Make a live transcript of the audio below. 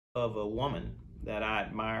Of a woman that I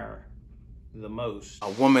admire the most. A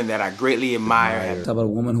woman that I greatly admire. Talk about a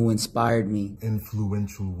woman who inspired me.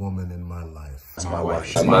 Influential woman in my life. That's my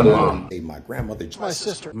wife. That's my mom. My grandmother. My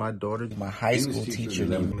sister. My daughter. My high school teacher.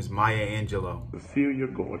 name is Maya Angelou. Cecilia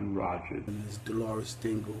Gordon Rogers. Ms. Dolores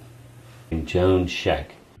Dingle. And Joan Scheck.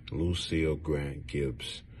 Lucille Grant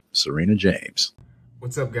Gibbs. Serena James.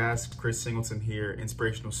 What's up, guys? Chris Singleton here,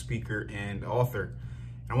 inspirational speaker and author.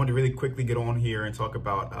 I want to really quickly get on here and talk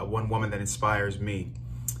about one woman that inspires me.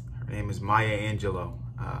 Her name is Maya Angelou,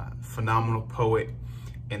 phenomenal poet.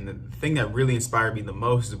 And the thing that really inspired me the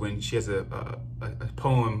most is when she has a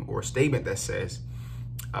poem or a statement that says,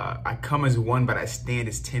 I come as one, but I stand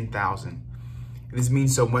as 10,000. And this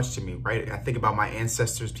means so much to me, right? I think about my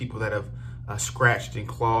ancestors, people that have scratched and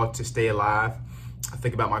clawed to stay alive. I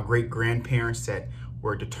think about my great-grandparents that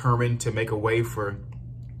were determined to make a way for,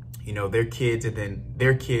 you know, their kids and then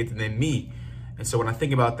their kids and then me. And so when I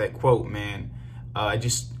think about that quote, man,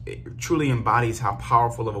 it truly embodies how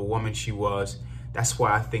powerful of a woman she was. That's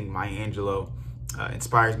why I think Maya Angelou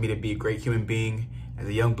inspires me to be a great human being. As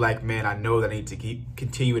a young black man, I know that I need to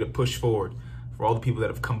continue to push forward for all the people that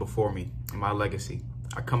have come before me in my legacy.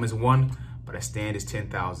 I come as one, but I stand as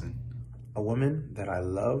 10,000. A woman that I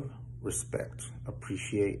love, respect,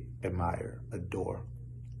 appreciate, admire, adore.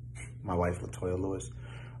 My wife, LaToya Lewis.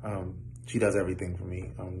 She does everything for me,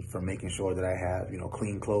 from making sure that I have,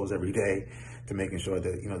 clean clothes every day, to making sure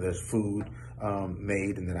that, there's food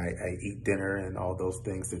made and that I eat dinner and all those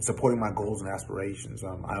things, and supporting my goals and aspirations.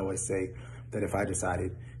 I always say that if I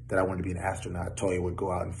decided that I wanted to be an astronaut, Toya would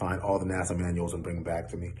go out and find all the NASA manuals and bring them back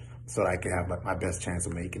to me so that I could have my best chance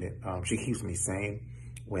of making it. She keeps me sane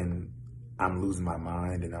when I'm losing my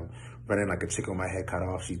mind and I'm running like a chicken with my head cut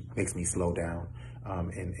off. She makes me slow down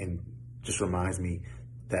and just reminds me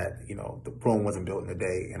that, the Rome wasn't built in a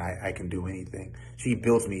day and I can do anything. She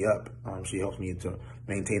builds me up. She helps me to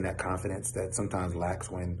maintain that confidence that sometimes lacks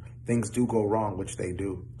when things do go wrong, which they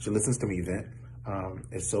do. She listens to me vent.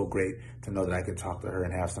 It's so great to know that I can talk to her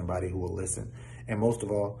and have somebody who will listen. And most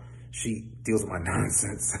of all, she deals with my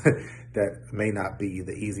nonsense that may not be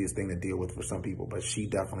the easiest thing to deal with for some people, but she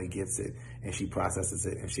definitely gets it and she processes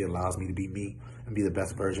it and she allows me to be me and be the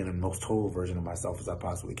best version and most total version of myself as I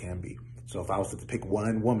possibly can be. So if I was to pick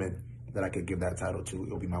one woman that I could give that title to, it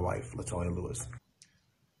would be my wife, LaToya Lewis.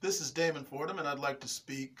 This is Damon Fordham, and I'd like to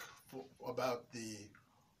speak about the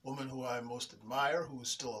woman who I most admire, who is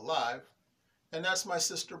still alive, and that's my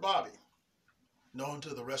sister Bobby, known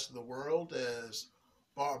to the rest of the world as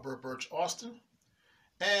Barbara Birch Austin.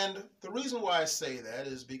 And the reason why I say that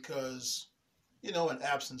is because, in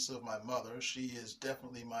absence of my mother, she is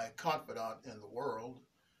definitely my confidant in the world.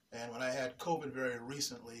 And when I had COVID very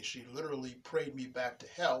recently, she literally prayed me back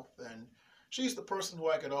to health. And she's the person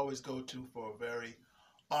who I could always go to for very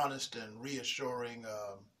honest and reassuring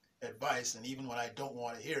advice. And even when I don't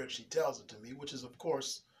want to hear it, she tells it to me, which is, of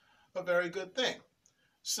course, a very good thing.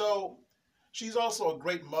 So she's also a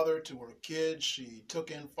great mother to her kids. She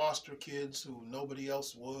took in foster kids who nobody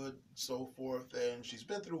else would, so forth. And she's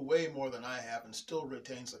been through way more than I have and still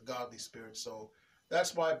retains a godly spirit. So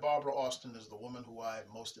that's why Barbara Austin is the woman who I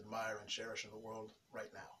most admire and cherish in the world right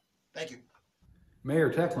now. Thank you. Mayor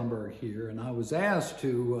Tecklenburg here, and I was asked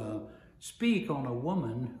to speak on a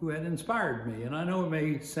woman who had inspired me. And I know it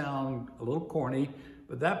may sound a little corny,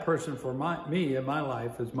 but that person for me in my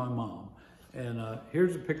life is my mom. And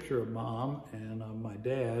here's a picture of Mom and my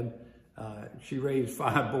dad. She raised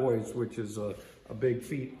 5 boys, which is a big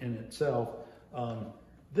feat in itself.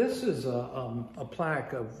 This is a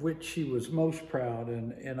plaque of which she was most proud,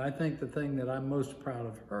 and I think the thing that I'm most proud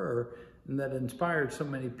of her and that inspired so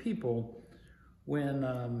many people, when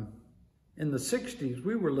in the 60s,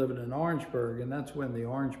 we were living in Orangeburg, and that's when the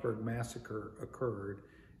Orangeburg Massacre occurred,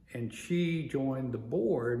 and she joined the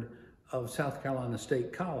board of South Carolina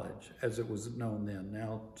State College, as it was known then,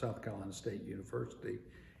 now South Carolina State University.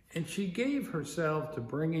 And she gave herself to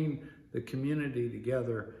bringing the community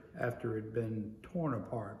together after it had been torn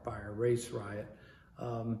apart by a race riot.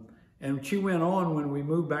 And she went on when we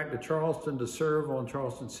moved back to Charleston to serve on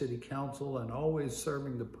Charleston City Council and always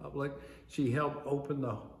serving the public. She helped open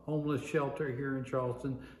the homeless shelter here in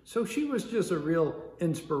Charleston. So she was just a real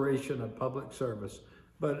inspiration of public service.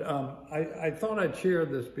 But I thought I'd share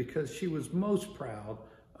this because she was most proud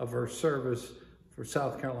of her service for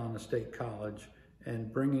South Carolina State College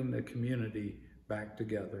and bringing the community back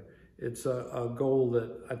together. It's a goal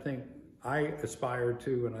that I think I aspire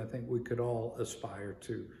to, and I think we could all aspire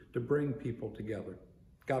to bring people together.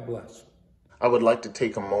 God bless. I would like to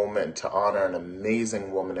take a moment to honor an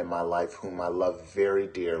amazing woman in my life whom I love very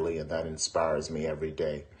dearly and that inspires me every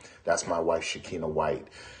day. That's my wife, Shakina White.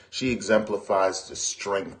 She exemplifies the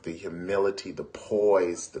strength, the humility, the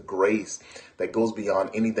poise, the grace that goes beyond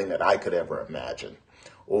anything that I could ever imagine.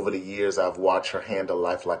 Over the years, I've watched her handle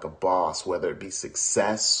life like a boss, whether it be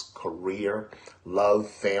success, career, love,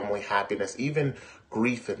 family, happiness, even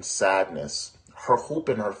grief and sadness. Her hope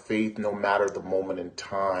and her faith, no matter the moment in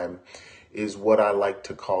time, is what I like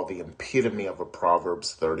to call the epitome of a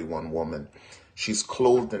Proverbs 31 woman. She's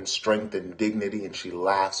clothed in strength and dignity, and she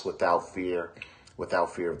laughs without fear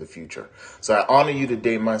of the future. So I honor you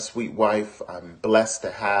today, my sweet wife. I'm blessed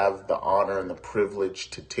to have the honor and the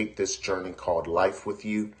privilege to take this journey called life with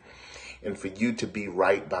you, and for you to be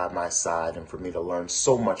right by my side, and for me to learn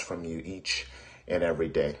so much from you each and every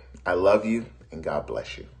day. I love you, and God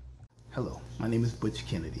bless you. Hello, my name is Butch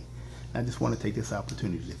Kennedy. I just want to take this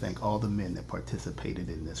opportunity to thank all the men that participated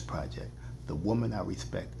in this project. The Woman I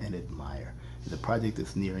Respect and Admire is a project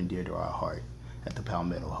that's near and dear to our heart at the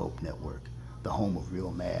Palmetto Hope Network, the home of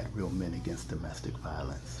REALMAD, Real Men Against Domestic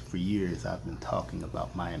Violence. For years, I've been talking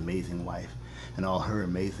about my amazing wife and all her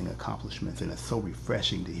amazing accomplishments, and it's so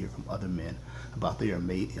refreshing to hear from other men about their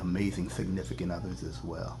amazing significant others as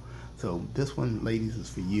well. So this one, ladies, is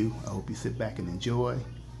for you. I hope you sit back and enjoy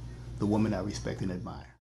The Woman I Respect and Admire.